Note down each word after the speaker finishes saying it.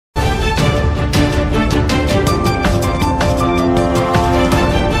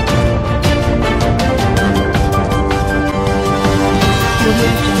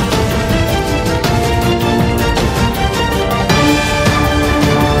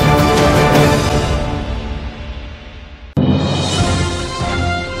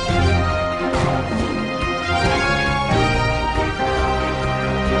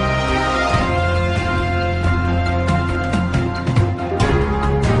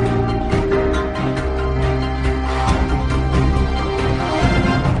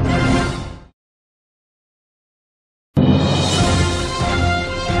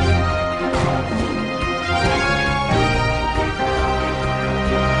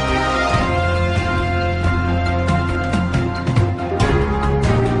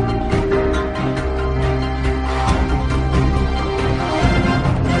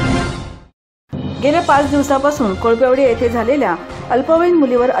गेल्या 5 दिवसापासून कोळपेवाडी येथे झालेल्या अल्पवयीन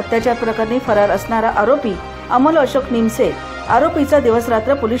मुलीवर अत्याचार प्रकरणी फरार असणारा आरोपी अमोल अशोक निमसे आरोपीचा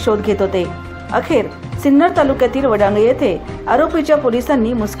दिवसरात्र पोलीस शोध घेत होते। अखेर सिन्नर तालुक्यातील वडांगे येथे आरोपीच्या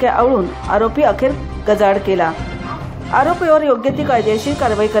पोलिसांनी मुसक्या आवळून आरोपी अखेर गजाआड केला। आरोपीवर योग्य ती कायदेशीर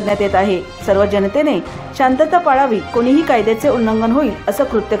कारवाई करण्यात येत आहे। सर्व जनतेने शांतता पाळावी, कोणीही कायद्याचे उल्लंघन होईल असं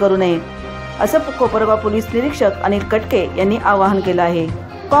कृत्य करू नये, असं कोपरगाव पोलीस निरीक्षक अनिल कटके यांनी आवाहन केलं आहे।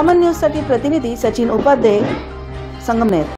 कॉमन न्यूज साठी प्रतिनिधी सचिन उपाध्याय, संगमनेर।